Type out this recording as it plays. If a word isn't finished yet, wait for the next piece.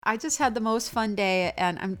I just had the most fun day,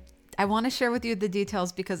 and I want to share with you the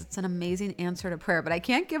details because it's an amazing answer to prayer, but I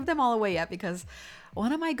can't give them all away yet because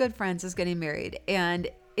one of my good friends is getting married, and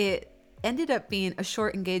it ended up being a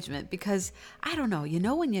short engagement because I don't know, you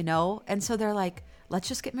know when you know, and so they're like, "Let's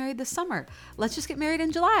just get married this summer. Let's just get married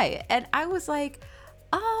in July." And I was like,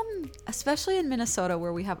 especially in Minnesota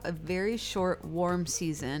where we have a very short warm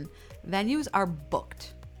season, venues are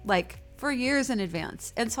booked. Like for years in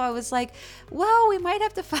advance. And so I was like, well, we might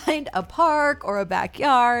have to find a park or a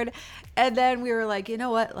backyard. And then we were like, you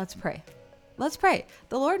know what? Let's pray. Let's pray.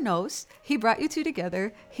 The Lord knows. He brought you two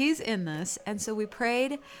together. He's in this. And so we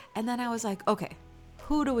prayed. And then I was like, okay,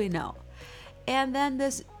 who do we know? And then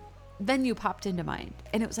this venue popped into mind.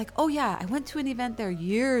 And it was like, oh, yeah, I went to an event there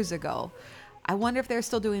years ago. I wonder if they're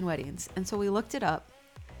still doing weddings. And so we looked it up.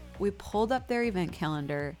 We pulled up their event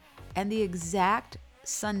calendar. And the exact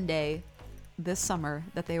Sunday this summer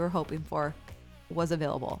that they were hoping for was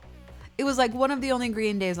available. It was like one of the only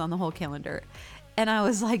green days on the whole calendar. And I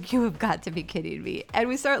was like, you have got to be kidding me. And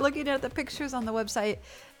we start looking at the pictures on the website.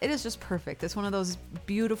 It is just perfect. It's one of those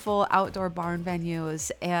beautiful outdoor barn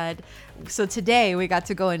venues. And so today we got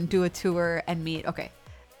to go and do a tour and meet. Okay,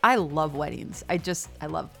 I love weddings. I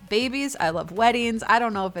love babies. I love weddings. I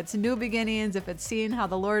don't know if it's new beginnings, if it's seeing how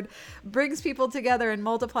the Lord brings people together and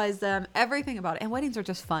multiplies them, everything about it. And weddings are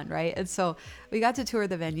just fun, right? And so we got to tour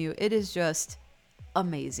the venue. It is just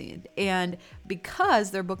amazing. And because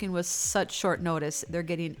they're booking with such short notice, they're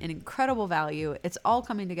getting an incredible value. It's all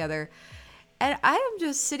coming together. And I am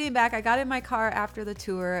just sitting back. I got in my car after the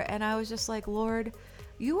tour and I was just like, Lord,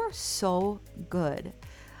 you are so good.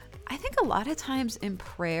 I think a lot of times in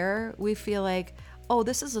prayer, we feel like, oh,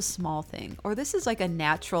 this is a small thing, or this is like a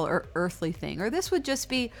natural or earthly thing, or this would just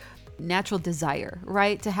be natural desire,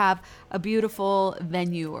 right? To have a beautiful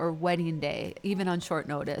venue or wedding day, even on short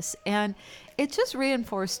notice. And it just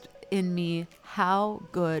reinforced in me how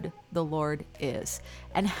good the Lord is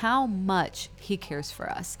and how much he cares for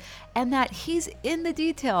us and that he's in the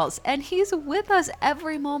details and he's with us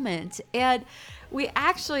every moment. And we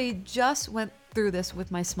actually just went through this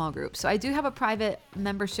with my small group. So I do have a private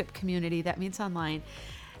membership community that meets online,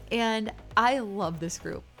 and I love this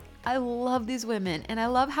group. I love these women and I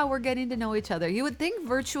love how we're getting to know each other. You would think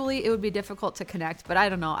virtually it would be difficult to connect, but I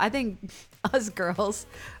don't know. I think us girls,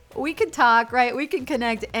 we can talk, right? We can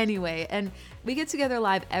connect anyway. And we get together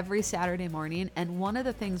live every Saturday morning. And one of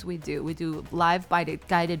the things we do live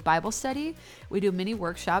guided Bible study. We do mini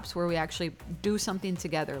workshops where we actually do something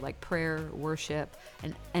together like prayer, worship,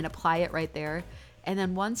 and apply it right there. And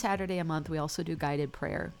then one Saturday a month, we also do guided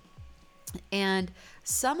prayer. And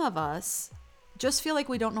some of us just feel like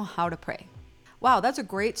we don't know how to pray. Wow, that's a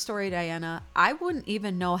great story, Diana. I wouldn't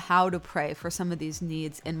even know how to pray for some of these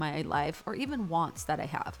needs in my life or even wants that I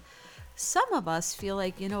have. Some of us feel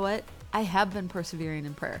like, you know what? I have been persevering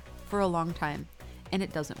in prayer for a long time and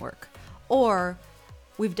it doesn't work. Or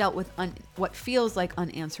we've dealt with what feels like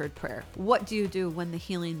unanswered prayer. What do you do when the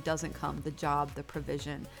healing doesn't come? The job, the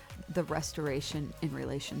provision, the restoration in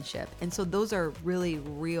relationship. And so those are really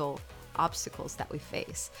real obstacles that we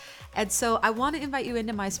face. And so I want to invite you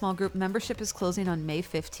into my small group. Membership is closing on May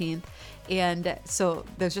 15th. And so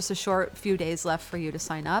there's just a short few days left for you to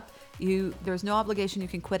sign up. There's no obligation. You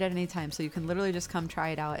can quit at any time. So you can literally just come try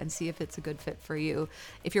it out and see if it's a good fit for you.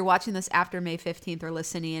 If you're watching this after May 15th or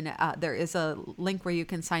listening, there is a link where you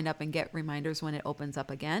can sign up and get reminders when it opens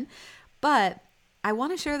up again. But I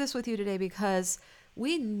want to share this with you today because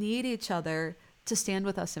we need each other to stand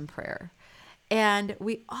with us in prayer. And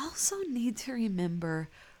we also need to remember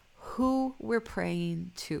who we're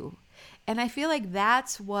praying to. And I feel like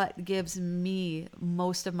that's what gives me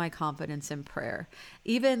most of my confidence in prayer.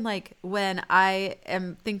 Even like when I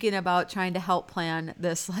am thinking about trying to help plan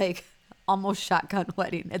this like almost shotgun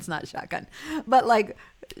wedding. It's not shotgun, but like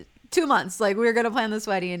 2 months, like we're going to plan this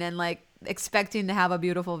wedding and like expecting to have a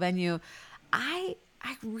beautiful venue. I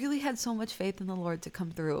really had so much faith in the Lord to come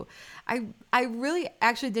through. I really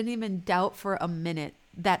actually didn't even doubt for a minute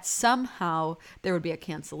that somehow there would be a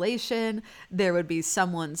cancellation, there would be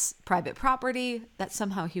someone's private property, that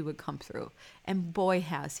somehow he would come through. And boy,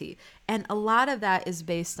 has he. And a lot of that is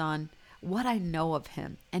based on what I know of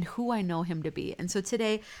him and who I know him to be. And so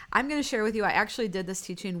today I'm going to share with you, I actually did this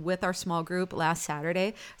teaching with our small group last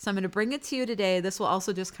Saturday. So I'm going to bring it to you today. This will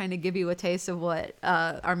also just kind of give you a taste of what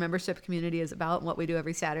our membership community is about and what we do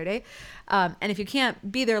every Saturday. And if you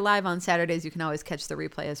can't be there live on Saturdays, you can always catch the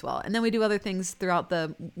replay as well. And then we do other things throughout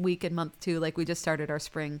the week and month too. Like we just started our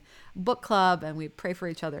spring book club and we pray for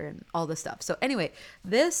each other and all this stuff. So anyway,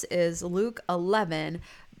 this is Luke 11.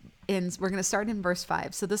 And we're going to start in verse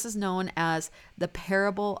 5. So this is known as the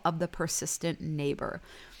parable of the persistent neighbor.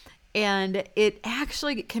 And it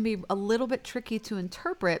actually can be a little bit tricky to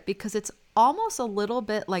interpret because it's almost a little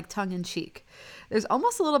bit like tongue in cheek. There's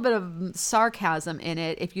almost a little bit of sarcasm in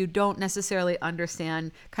it if you don't necessarily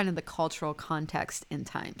understand kind of the cultural context in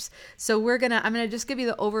times. So I'm gonna just give you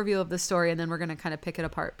the overview of the story, and then we're gonna kind of pick it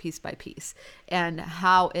apart piece by piece and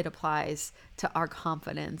how it applies to our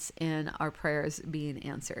confidence in our prayers being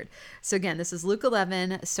answered. So again, this is Luke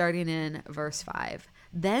 11, starting in verse 5.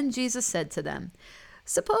 Then Jesus said to them,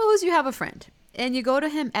 "Suppose you have a friend, and you go to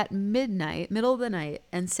him at midnight, middle of the night,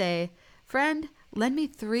 and say, 'Friend, lend me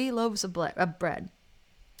 3 loaves of bread.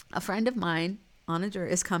 A friend of mine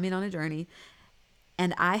is coming on a journey,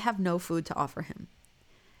 and I have no food to offer him.'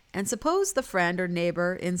 And suppose the friend or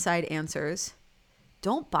neighbor inside answers,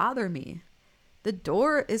 'Don't bother me. The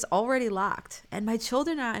door is already locked, and my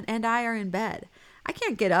children and I are in bed. I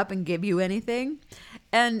can't get up and give you anything.'"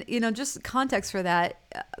 And, just context for that,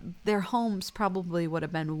 their homes probably would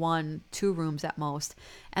have been 1-2 rooms at most.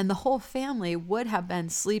 And the whole family would have been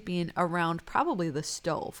sleeping around probably the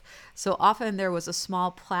stove. So often there was a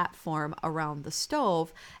small platform around the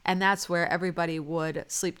stove, and that's where everybody would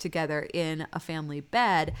sleep together in a family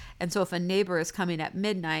bed. And so if a neighbor is coming at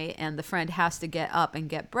midnight and the friend has to get up and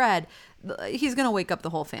get bread, he's going to wake up the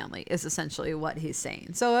whole family, is essentially what he's saying.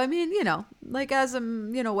 So, I mean, like as,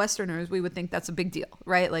 Westerners, we would think that's a big deal,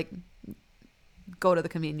 right? Like, go to the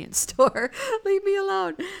convenience store, leave me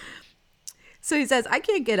alone. So he says, "I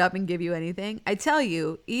can't get up and give you anything. I tell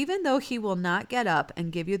you, even though he will not get up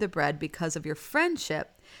and give you the bread because of your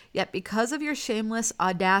friendship, yet because of your shameless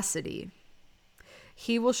audacity,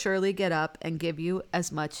 he will surely get up and give you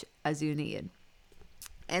as much as you need."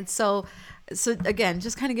 And so again,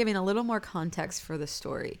 just kind of giving a little more context for the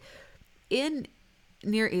story. In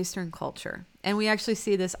Near Eastern culture, and we actually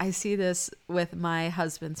see this, I see this with my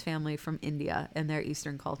husband's family from India and their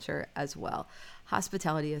Eastern culture as well.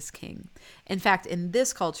 Hospitality is king. In fact, in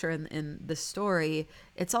this culture, in the story,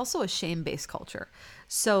 it's also a shame-based culture.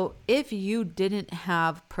 So if you didn't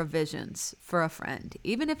have provisions for a friend,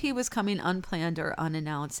 even if he was coming unplanned or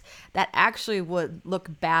unannounced, that actually would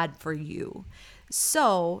look bad for you.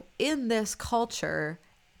 So in this culture,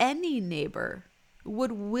 any neighbor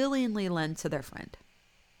would willingly lend to their friend.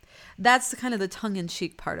 That's kind of the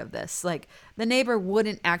tongue-in-cheek part of this. Like, the neighbor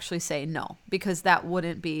wouldn't actually say no, because that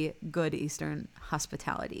wouldn't be good Eastern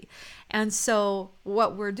hospitality. And so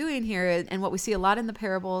what we're doing here, and what we see a lot in the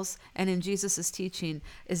parables and in Jesus's teaching,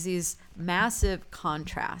 is these massive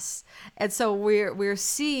contrasts. And so we're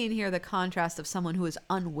seeing here the contrast of someone who is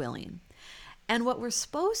unwilling. And what we're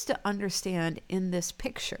supposed to understand in this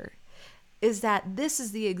picture is that this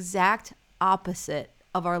is the exact opposite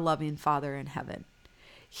of our loving Father in heaven.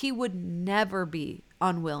 He would never be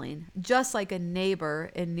unwilling, just like a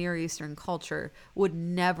neighbor in Near Eastern culture would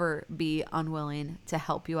never be unwilling to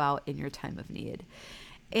help you out in your time of need.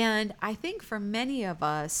 And I think for many of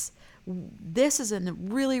us, this is a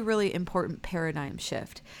really, really important paradigm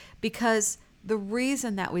shift, because the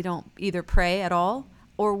reason that we don't either pray at all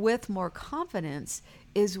or with more confidence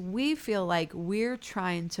is we feel like we're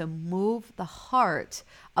trying to move the heart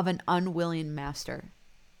of an unwilling master.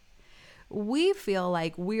 We feel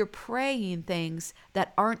like we're praying things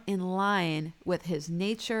that aren't in line with his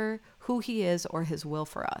nature, who he is, or his will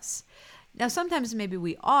for us. Now, sometimes maybe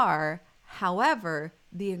we are. However,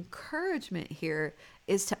 the encouragement here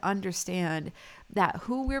is to understand that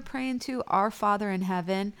who we're praying to, our Father in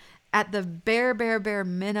heaven, at the bare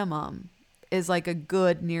minimum, is like a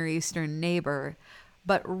good Near Eastern neighbor.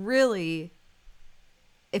 But really,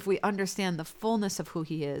 if we understand the fullness of who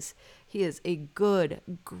he is a good,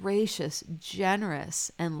 gracious,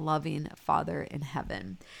 generous, and loving Father in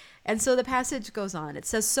heaven. And so the passage goes on. It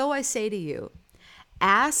says, "So I say to you,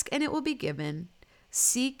 ask and it will be given,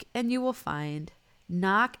 seek and you will find,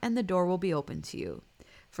 knock and the door will be opened to you.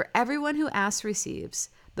 For everyone who asks receives,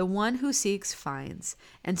 the one who seeks finds,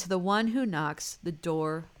 and to the one who knocks the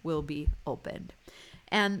door will be opened."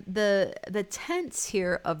 And the tense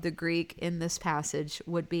here of the Greek in this passage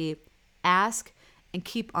would be ask and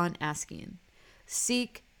keep on asking,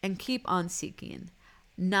 seek and keep on seeking,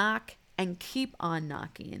 knock and keep on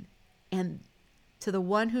knocking, and to the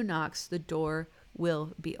one who knocks, the door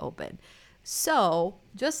will be open. So,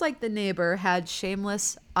 just like the neighbor had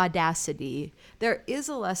shameless audacity, there is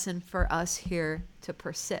a lesson for us here to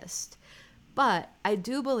persist. But I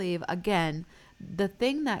do believe, again, the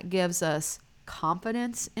thing that gives us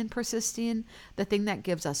confidence in persisting, the thing that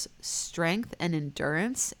gives us strength and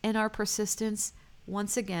endurance in our persistence,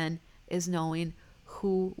 once again, is knowing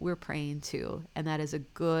who we're praying to, and that is a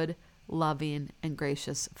good, loving, and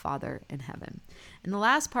gracious Father in heaven. And the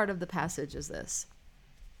last part of the passage is this.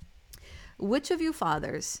 Which of you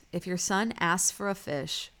fathers, if your son asks for a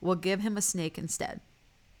fish, will give him a snake instead?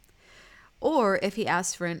 Or if he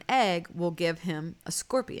asks for an egg, will give him a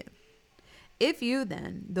scorpion? If you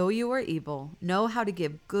then, though you are evil, know how to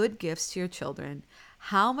give good gifts to your children,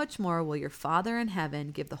 how much more will your Father in heaven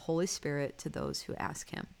give the Holy Spirit to those who ask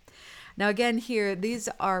him? Now, again, here, these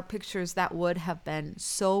are pictures that would have been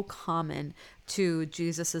so common to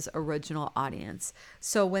Jesus's original audience.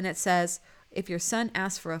 So when it says, if your son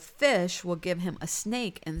asks for a fish, we'll give him a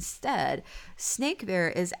snake instead. Snake there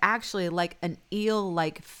is actually like an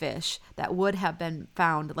eel-like fish that would have been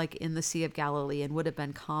found like in the Sea of Galilee and would have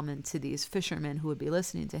been common to these fishermen who would be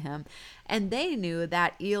listening to him. And they knew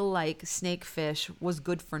that eel-like snake fish was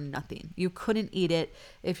good for nothing. You couldn't eat it.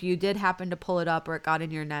 If you did happen to pull it up or it got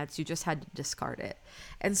in your nets, you just had to discard it.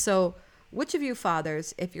 And so, which of you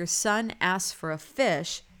fathers, if your son asks for a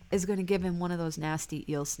fish, is going to give him one of those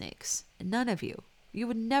nasty eel snakes? None of you. You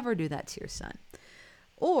would never do that to your son.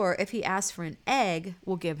 Or if he asks for an egg,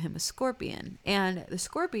 we'll give him a scorpion. And the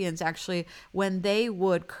scorpions actually, when they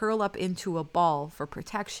would curl up into a ball for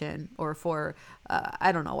protection or for,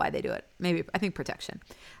 I don't know why they do it. Maybe, I think protection.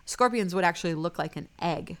 Scorpions would actually look like an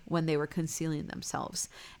egg when they were concealing themselves.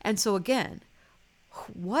 And so again,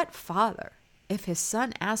 what father, if his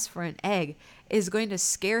son asks for an egg, is going to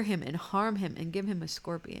scare him and harm him and give him a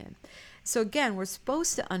scorpion? So again, we're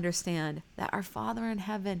supposed to understand that our Father in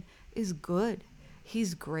heaven is good.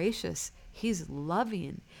 He's gracious. He's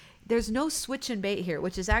loving. There's no switch and bait here,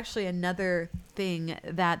 which is actually another thing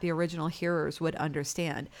that the original hearers would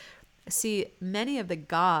understand. See, many of the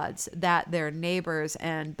gods that their neighbors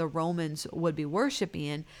and the Romans would be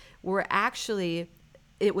worshiping were actually,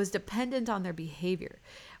 it was dependent on their behavior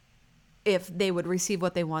if they would receive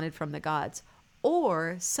what they wanted from the gods.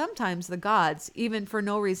 Or sometimes the gods, even for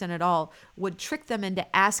no reason at all, would trick them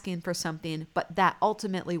into asking for something, but that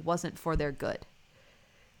ultimately wasn't for their good.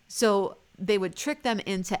 So they would trick them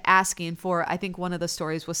into asking for, I think one of the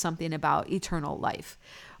stories was something about eternal life.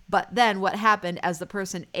 But then what happened as the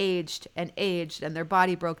person aged and their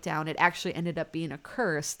body broke down, it actually ended up being a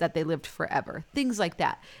curse that they lived forever. Things like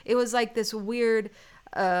that. It was like this weird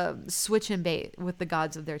switch and bait with the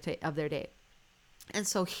gods of their day. And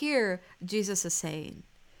so here Jesus is saying,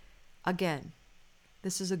 again,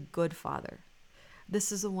 this is a good father.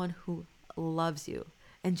 This is the one who loves you.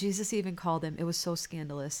 And Jesus even called him, it was so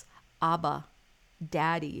scandalous, Abba,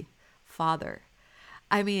 Daddy, Father.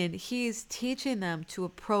 I mean, he's teaching them to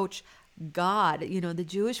approach God. You know, the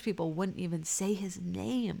Jewish people wouldn't even say his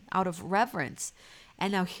name out of reverence.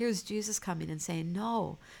 And now here's Jesus coming and saying,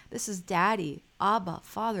 no, this is Daddy, Abba,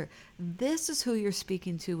 Father. This is who you're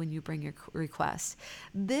speaking to when you bring your request.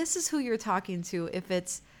 This is who you're talking to if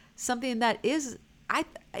it's something that is,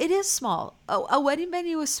 it is small. A wedding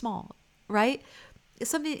venue is small, right? It's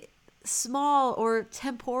something small or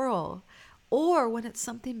temporal. Or when it's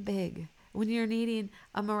something big, when you're needing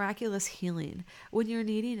a miraculous healing, when you're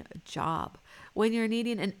needing a job, when you're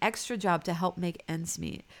needing an extra job to help make ends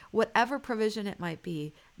meet, whatever provision it might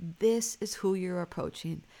be, this is who you're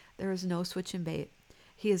approaching. There is no switch and bait.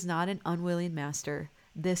 He is not an unwilling master.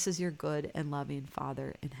 This is your good and loving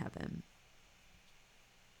Father in heaven.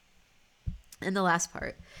 In the last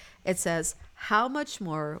part, it says, how much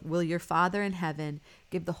more will your Father in heaven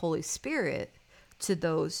give the Holy Spirit to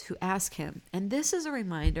those who ask him? And this is a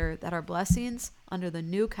reminder that our blessings under the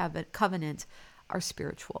new covenant are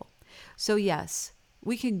spiritual. So yes,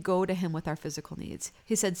 we can go to him with our physical needs.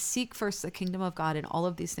 He said, seek first the kingdom of God and all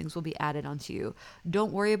of these things will be added unto you.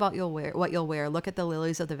 Don't worry about what you'll wear. Look at the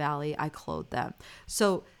lilies of the valley. I clothe them.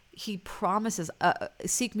 So he promises,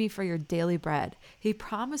 seek me for your daily bread. He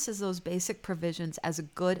promises those basic provisions as a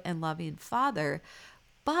good and loving Father.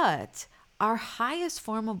 But our highest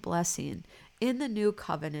form of blessing in the new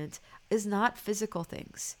covenant is not physical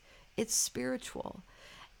things. It's spiritual.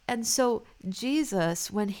 And so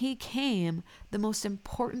Jesus, when he came, the most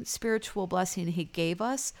important spiritual blessing he gave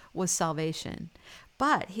us was salvation.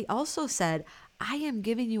 But he also said, I am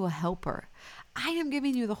giving you a helper. I am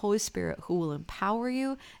giving you the Holy Spirit who will empower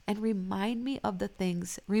you and remind you of the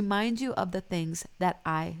things that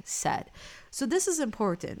I said. So this is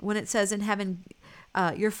important when it says in heaven,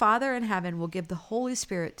 your Father in heaven will give the Holy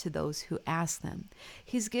Spirit to those who ask them.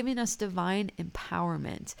 He's giving us divine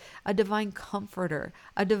empowerment, a divine comforter,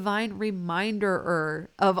 a divine reminder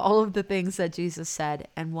of all of the things that Jesus said,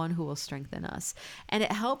 and one who will strengthen us. And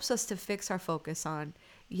it helps us to fix our focus on,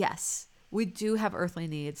 yes, we do have earthly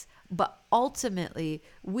needs, but ultimately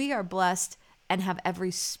we are blessed and have every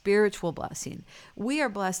spiritual blessing. We are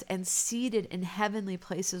blessed and seated in heavenly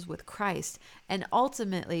places with Christ. And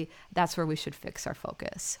ultimately, that's where we should fix our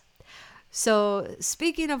focus. So,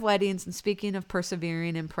 speaking of weddings and speaking of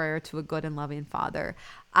persevering in prayer to a good and loving Father,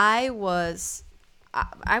 I was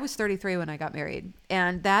I was 33 when I got married,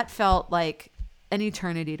 and that felt like an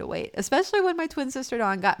eternity to wait, especially when my twin sister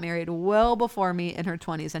Dawn got married well before me in her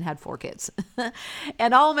 20s and had 4 kids.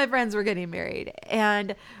 And all of my friends were getting married.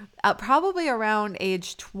 And probably around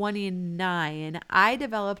age 29, I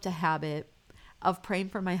developed a habit of praying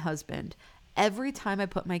for my husband every time I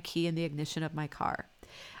put my key in the ignition of my car.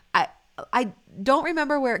 I I don't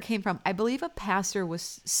remember where it came from. I believe a pastor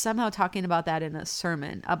was somehow talking about that in a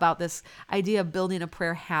sermon, about this idea of building a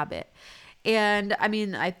prayer habit. And I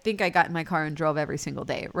mean, I think I got in my car and drove every single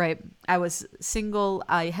day, right? I was single.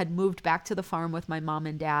 I had moved back to the farm with my mom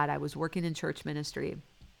and dad. I was working in church ministry,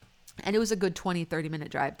 and it was a good 20-30 minute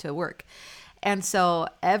drive to work. And so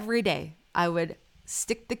every day I would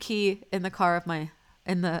stick the key in the car of my,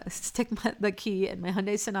 the key in my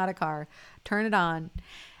Hyundai Sonata car, turn it on.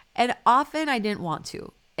 And often I didn't want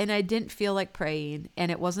to, and I didn't feel like praying,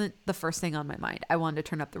 and it wasn't the first thing on my mind. I wanted to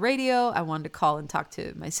turn up the radio. I wanted to call and talk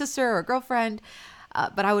to my sister or girlfriend,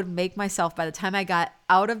 but I would make myself, by the time I got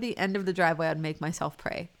out of the end of the driveway, I'd make myself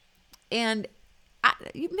pray. And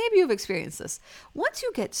maybe you've experienced this. Once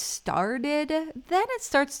you get started, then it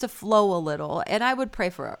starts to flow a little. And I would pray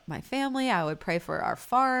for my family. I would pray for our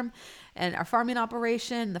farm and our farming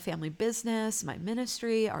operation, the family business, my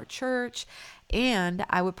ministry, our church. And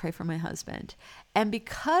I would pray for my husband. And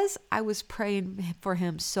because I was praying for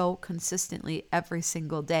him so consistently every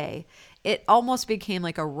single day, it almost became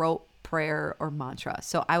like a rote prayer or mantra.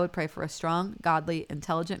 So I would pray for a strong, godly,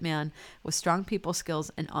 intelligent man with strong people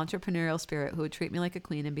skills and entrepreneurial spirit who would treat me like a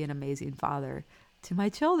queen and be an amazing father to my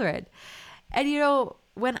children. And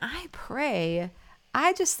when I pray,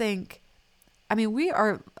 I just think,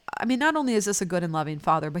 not only is this a good and loving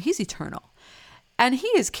Father, but he's eternal. And he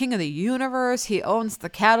is king of the universe. He owns the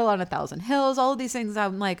cattle on 1,000 hills, all of these things.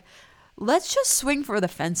 I'm like, let's just swing for the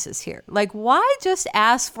fences here. Like, why just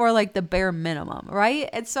ask for like the bare minimum, right?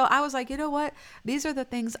 And so I was like, you know what? These are the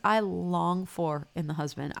things I long for in the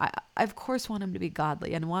husband. I of course want him to be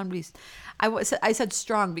godly and want him to be, I said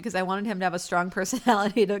strong because I wanted him to have a strong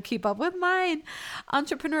personality to keep up with mine.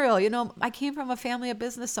 Entrepreneurial, I came from a family of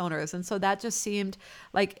business owners. And so that just seemed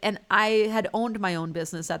like, and I had owned my own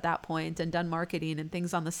business at that point and done marketing and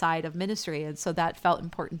things on the side of ministry. And so that felt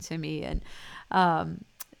important to me. And,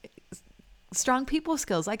 strong people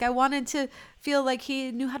skills. Like I wanted to feel like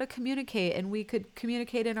he knew how to communicate and we could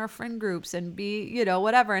communicate in our friend groups and be,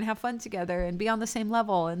 whatever, and have fun together and be on the same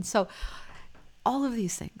level. And so all of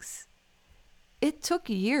these things, it took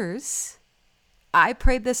years. I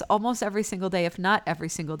prayed this almost every single day, if not every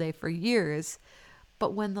single day, for years.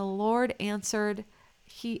 But when the Lord answered,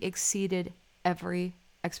 he exceeded every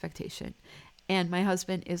expectation. And my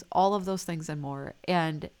husband is all of those things and more.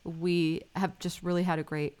 And we have just really had a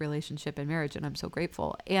great relationship and marriage. And I'm so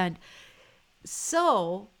grateful. And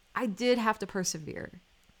so I did have to persevere.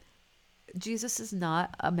 Jesus is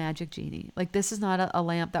not a magic genie. Like this is not a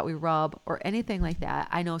lamp that we rub or anything like that.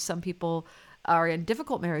 I know some people are in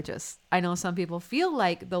difficult marriages. I know some people feel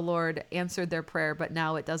like the Lord answered their prayer, but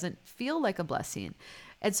now it doesn't feel like a blessing.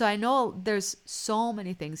 And so I know there's so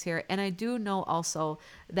many things here. And I do know also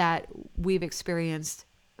that we've experienced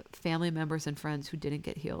family members and friends who didn't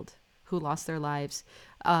get healed, who lost their lives,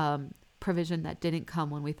 provision that didn't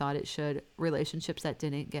come when we thought it should, relationships that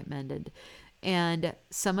didn't get mended. And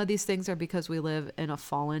some of these things are because we live in a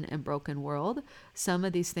fallen and broken world. Some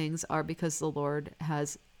of these things are because the Lord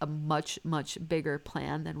has a much, much bigger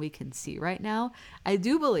plan than we can see right now. I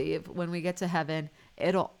do believe when we get to heaven,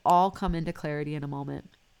 it'll all come into clarity in a moment.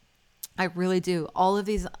 I really do. All of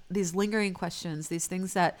these lingering questions, these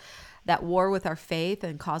things that war with our faith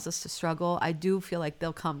and cause us to struggle, I do feel like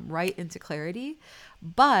they'll come right into clarity.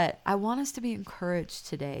 But I want us to be encouraged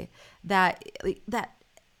today that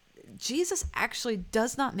Jesus actually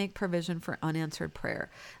does not make provision for unanswered prayer.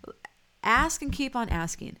 Ask and keep on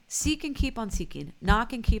asking. Seek and keep on seeking.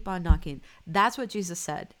 Knock and keep on knocking. That's what Jesus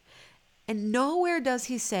said. And nowhere does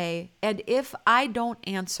he say, and if I don't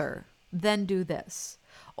answer, then do this.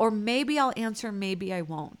 Or maybe I'll answer, maybe I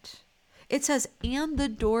won't. It says, and the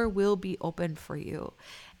door will be open for you.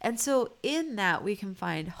 And so in that, we can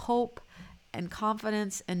find hope and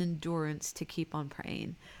confidence and endurance to keep on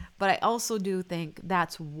praying. But I also do think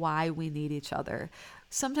that's why we need each other.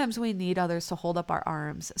 Sometimes we need others to hold up our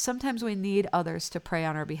arms. Sometimes we need others to pray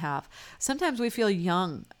on our behalf. Sometimes we feel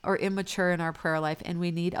young or immature in our prayer life and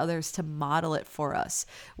we need others to model it for us.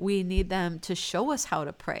 We need them to show us how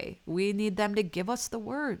to pray. We need them to give us the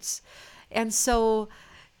words. And so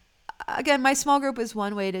again, my small group is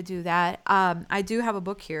one way to do that. I do have a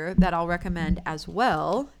book here that I'll recommend as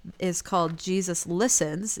well. It's called Jesus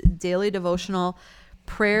Listens, Daily Devotional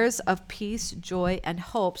Prayers of Peace, Joy, and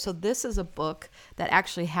Hope. So this is a book that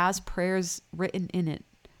actually has prayers written in it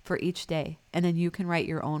for each day. And then you can write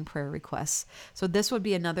your own prayer requests. So this would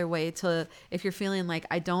be another way to, if you're feeling like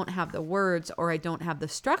I don't have the words or I don't have the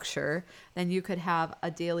structure, then you could have a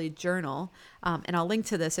daily journal. And I'll link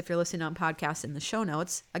to this if you're listening on podcast in the show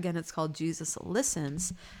notes. Again, it's called Jesus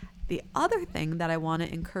Listens. The other thing that I want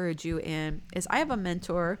to encourage you in is I have a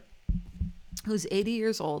mentor who's 80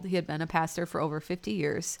 years old. He had been a pastor for over 50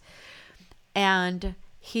 years. And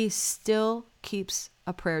he still keeps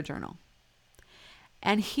a prayer journal.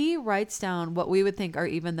 And he writes down what we would think are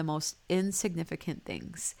even the most insignificant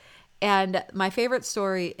things. And my favorite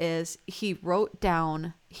story is he wrote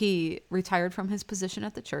down, he retired from his position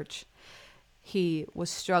at the church. He was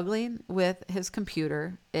struggling with his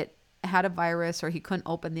computer. It had a virus or he couldn't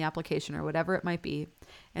open the application or whatever it might be.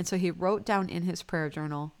 And so he wrote down in his prayer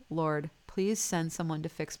journal, Lord, please send someone to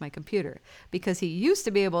fix my computer, because he used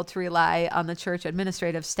to be able to rely on the church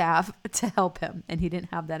administrative staff to help him, and he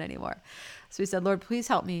didn't have that anymore. So he said, Lord, please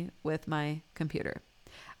help me with my computer.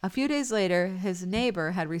 A few days later, his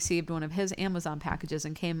neighbor had received one of his Amazon packages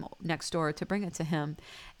and came next door to bring it to him.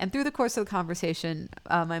 And through the course of the conversation,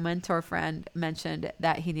 my mentor friend mentioned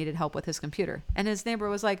that he needed help with his computer. And his neighbor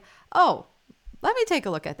was like, oh, let me take a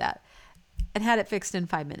look at that, and had it fixed in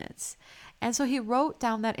 5 minutes. And so he wrote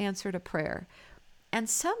down that answer to prayer. And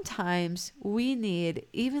sometimes we need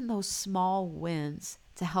even those small wins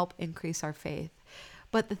to help increase our faith.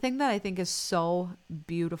 But the thing that I think is so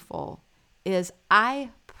beautiful is I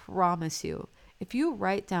promise you, if you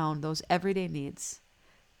write down those everyday needs,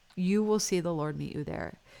 you will see the Lord meet you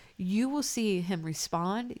there. You will see him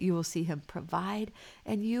respond. You will see him provide,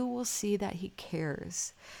 and you will see that he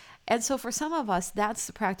cares. And so for some of us, that's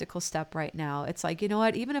the practical step right now. It's like, you know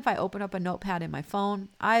what, even if I open up a notepad in my phone,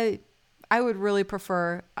 I would really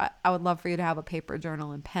prefer, I would love for you to have a paper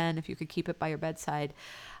journal and pen if you could keep it by your bedside.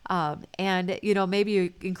 And, you know, maybe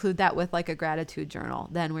you include that with like a gratitude journal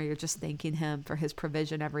then, where you're just thanking him for his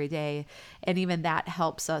provision every day. And even that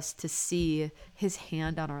helps us to see his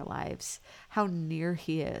hand on our lives, how near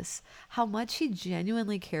he is, how much he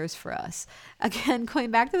genuinely cares for us. Again,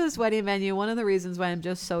 going back to this wedding venue, one of the reasons why I'm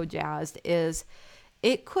just so jazzed is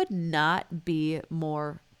it could not be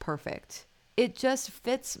more perfect. It just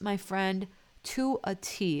fits my friend to a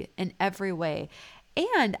T in every way.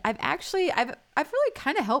 And I've really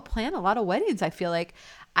kind of helped plan a lot of weddings. I feel like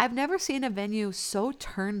I've never seen a venue so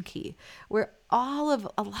turnkey, where a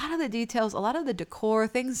lot of the details, a lot of the decor,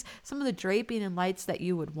 things, some of the draping and lights that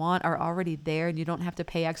you would want are already there, and you don't have to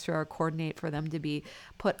pay extra or coordinate for them to be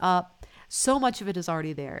put up. So much of it is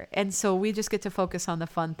already there. And so we just get to focus on the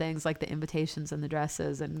fun things like the invitations and the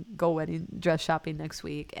dresses, and go wedding dress shopping next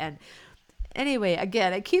week. And anyway,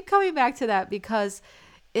 again, I keep coming back to that because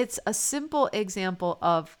it's a simple example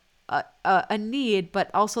of a need, but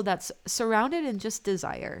also that's surrounded in just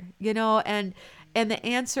desire, you know, and the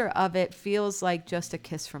answer of it feels like just a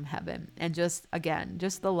kiss from heaven, and just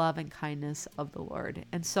the love and kindness of the Lord.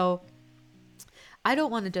 And so I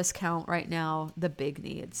don't want to discount right now the big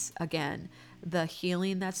needs. Again, the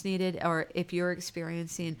healing that's needed, or if you're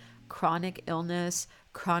experiencing chronic illness,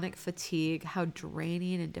 chronic fatigue, how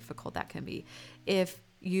draining and difficult that can be. If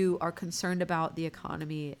you are concerned about the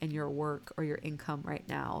economy and your work or your income right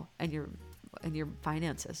now, and your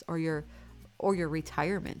finances, or your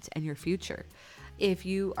retirement and your future. If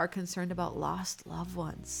you are concerned about lost loved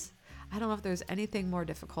ones, I don't know if there's anything more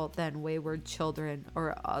difficult than wayward children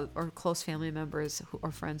or close family members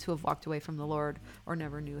or friends who have walked away from the Lord or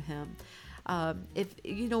never knew him. If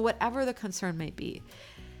you know, whatever the concern may be.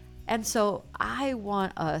 And so I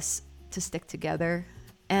want us to stick together.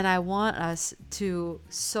 And I want us to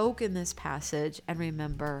soak in this passage and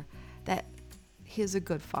remember that he is a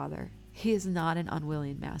good father. He is not an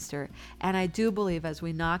unwilling master. And I do believe as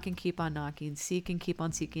we knock and keep on knocking, seek and keep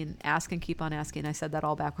on seeking, ask and keep on asking, I said that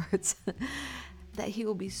all backwards, that he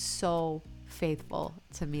will be so faithful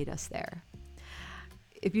to meet us there.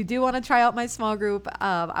 If you do want to try out my small group,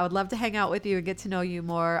 I would love to hang out with you and get to know you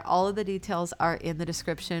more. All of the details are in the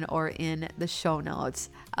description or in the show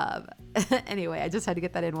notes. Anyway, I just had to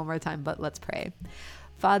get that in one more time, but let's pray.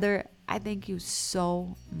 Father, I thank you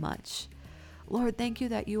so much. Lord, thank you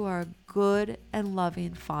that you are a good and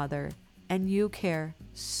loving Father, and you care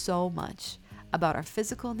so much about our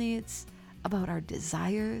physical needs, about our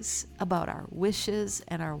desires, about our wishes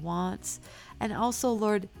and our wants, and also,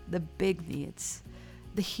 Lord, the big needs.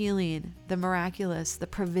 the healing, the miraculous, the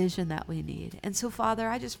provision that we need. And so, Father,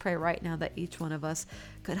 I just pray right now that each one of us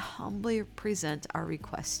could humbly present our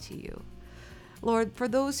requests to you. Lord, for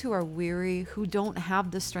those who are weary, who don't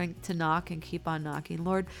have the strength to knock and keep on knocking,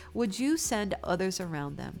 Lord, would you send others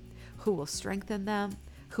around them who will strengthen them,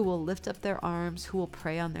 who will lift up their arms, who will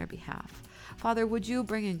pray on their behalf? Father, would you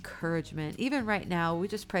bring encouragement? Even right now, we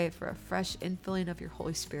just pray for a fresh infilling of your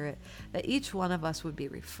Holy Spirit, that each one of us would be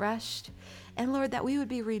refreshed, and Lord, that we would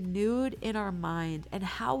be renewed in our mind and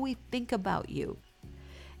how we think about you,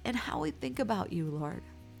 Lord.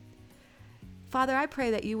 Father, I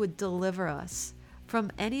pray that you would deliver us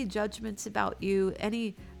from any judgments about you,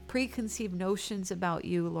 any preconceived notions about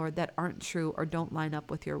you, Lord, that aren't true or don't line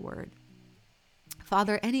up with your word.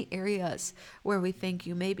 Father, any areas where we think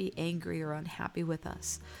you may be angry or unhappy with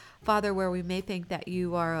us. Father, where we may think that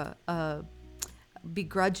you are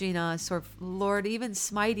begrudging us, or Lord, even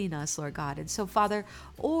smiting us, Lord God. And so, Father,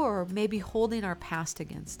 or maybe holding our past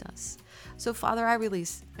against us. So, Father, I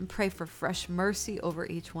release and pray for fresh mercy over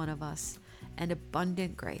each one of us and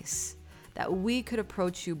abundant grace, that we could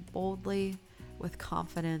approach you boldly, with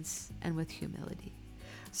confidence and with humility.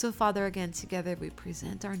 So, Father, again, together we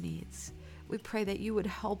present our needs. We pray that you would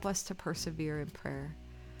help us to persevere in prayer.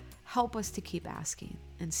 Help us to keep asking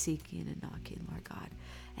and seeking and knocking, Lord God.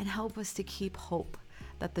 And help us to keep hope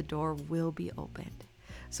that the door will be opened.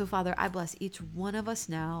 So, Father, I bless each one of us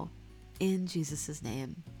now in Jesus'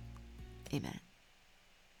 name. Amen.